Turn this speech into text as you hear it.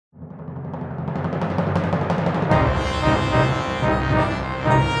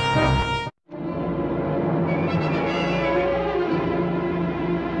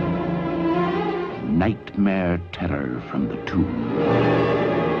nightmare terror from the tomb.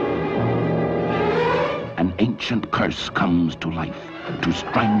 An ancient curse comes to life to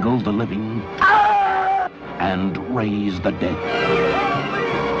strangle the living and raise the dead.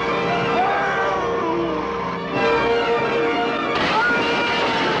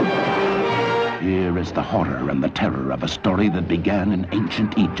 Here is the horror and the terror of a story that began in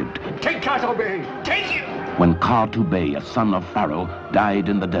ancient Egypt. Take Katobe! Take him! When Katobe, a son of Pharaoh, died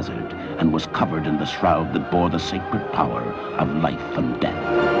in the desert and was covered in the shroud that bore the sacred power of life and death.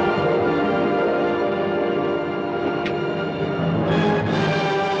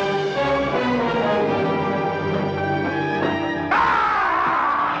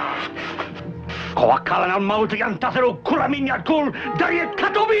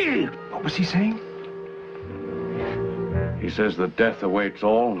 What was he saying? He says that death awaits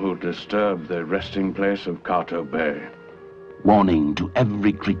all who disturb the resting place of Katobe. Warning to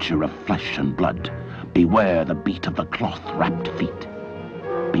every creature of flesh and blood, beware the beat of the cloth-wrapped feet.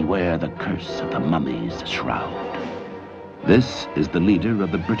 Beware the curse of the mummy's shroud. This is the leader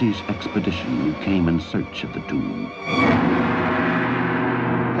of the British expedition who came in search of the tomb.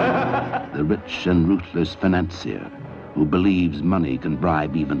 The rich and ruthless financier who believes money can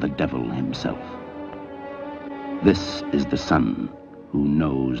bribe even the devil himself. This is the son who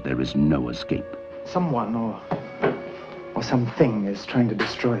knows there is no escape. Someone or something is trying to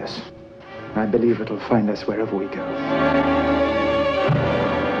destroy us. I believe it'll find us wherever we go.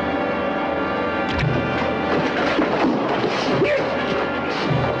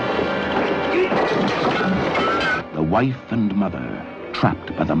 The wife and mother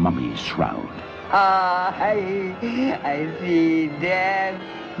trapped by the mummy's shroud. I see death.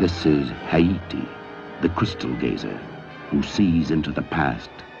 This is Haiti, the crystal gazer, who sees into the past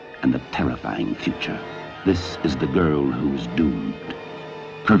and the terrifying future. This is the girl who's doomed,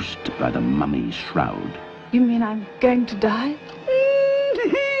 cursed by the mummy's shroud. You mean I'm going to die?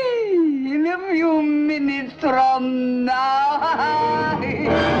 In a few minutes from now.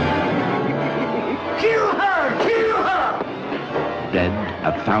 Kill her! Kill her! Dead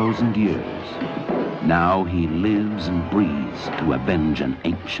 1,000 years, now he lives and breathes to avenge an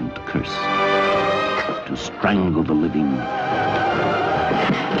ancient curse, to strangle the living,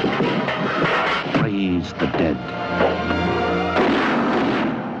 raise the dead,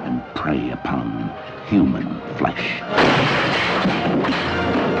 and prey upon human flesh.